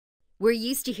We're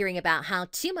used to hearing about how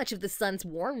too much of the sun's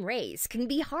warm rays can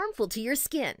be harmful to your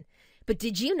skin. But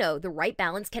did you know the right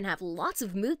balance can have lots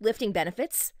of mood-lifting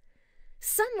benefits?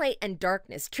 Sunlight and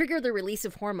darkness trigger the release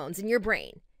of hormones in your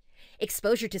brain.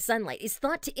 Exposure to sunlight is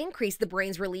thought to increase the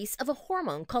brain's release of a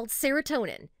hormone called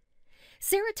serotonin.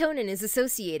 Serotonin is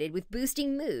associated with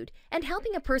boosting mood and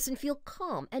helping a person feel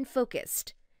calm and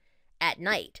focused. At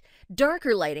night,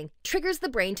 darker lighting triggers the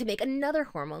brain to make another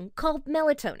hormone called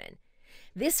melatonin.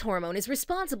 This hormone is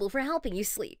responsible for helping you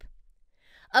sleep.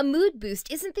 A mood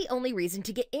boost isn't the only reason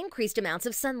to get increased amounts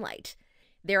of sunlight.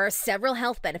 There are several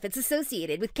health benefits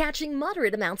associated with catching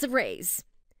moderate amounts of rays.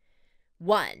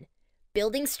 1.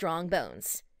 Building strong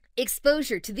bones.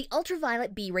 Exposure to the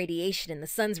ultraviolet B radiation in the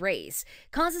sun's rays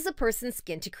causes a person's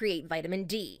skin to create vitamin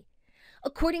D.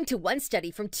 According to one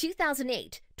study from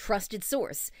 2008, trusted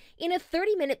source, in a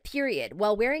 30-minute period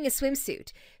while wearing a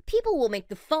swimsuit, people will make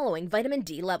the following vitamin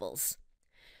D levels: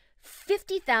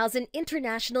 50,000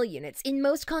 international units in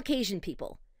most Caucasian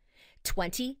people,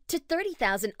 20 to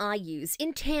 30,000 IUs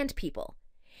in tanned people,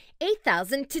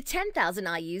 8,000 to 10,000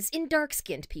 IUs in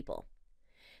dark-skinned people.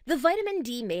 The vitamin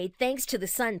D made thanks to the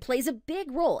sun plays a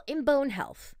big role in bone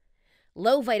health.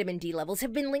 Low vitamin D levels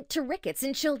have been linked to rickets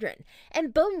in children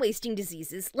and bone-wasting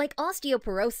diseases like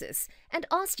osteoporosis and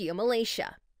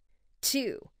osteomalacia.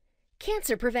 2.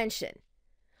 Cancer prevention.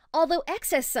 Although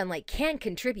excess sunlight can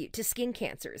contribute to skin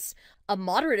cancers, a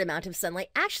moderate amount of sunlight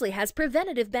actually has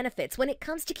preventative benefits when it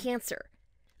comes to cancer.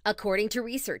 According to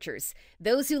researchers,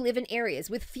 those who live in areas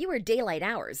with fewer daylight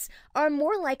hours are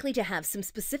more likely to have some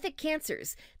specific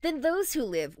cancers than those who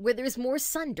live where there's more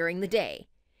sun during the day.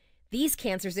 These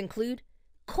cancers include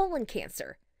colon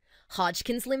cancer,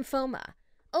 Hodgkin's lymphoma,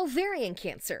 ovarian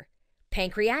cancer,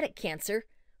 pancreatic cancer,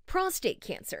 prostate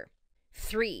cancer.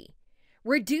 3.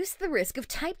 Reduce the risk of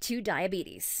type 2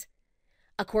 diabetes.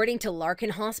 According to Larkin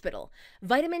Hospital,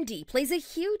 vitamin D plays a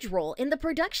huge role in the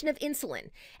production of insulin,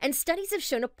 and studies have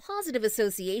shown a positive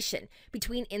association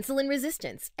between insulin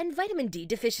resistance and vitamin D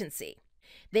deficiency.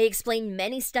 They explain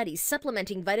many studies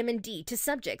supplementing vitamin D to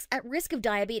subjects at risk of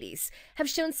diabetes have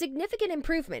shown significant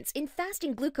improvements in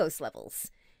fasting glucose levels,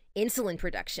 insulin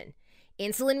production,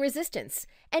 insulin resistance,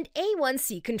 and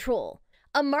A1C control,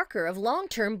 a marker of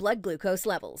long-term blood glucose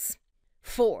levels.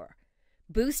 4.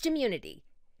 Boost immunity.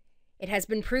 It has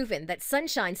been proven that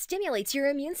sunshine stimulates your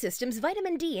immune system's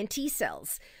vitamin D and T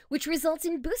cells, which results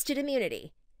in boosted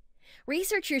immunity.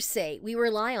 Researchers say we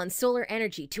rely on solar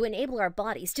energy to enable our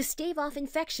bodies to stave off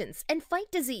infections and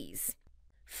fight disease.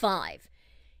 5.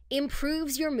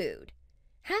 Improves your mood.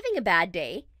 Having a bad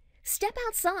day? Step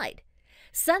outside.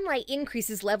 Sunlight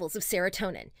increases levels of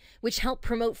serotonin, which help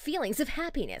promote feelings of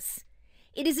happiness.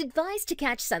 It is advised to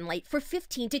catch sunlight for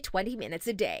 15 to 20 minutes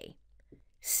a day.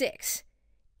 6.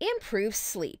 Improves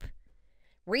sleep.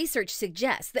 Research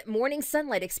suggests that morning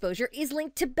sunlight exposure is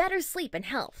linked to better sleep and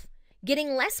health.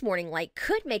 Getting less morning light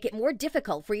could make it more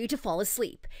difficult for you to fall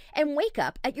asleep and wake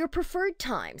up at your preferred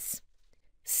times.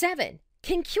 7.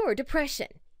 Can cure depression.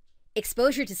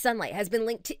 Exposure to sunlight has been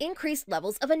linked to increased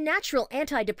levels of a natural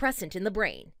antidepressant in the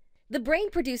brain. The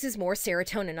brain produces more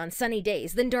serotonin on sunny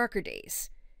days than darker days.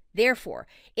 Therefore,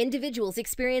 individuals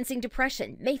experiencing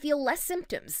depression may feel less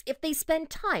symptoms if they spend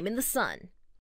time in the sun.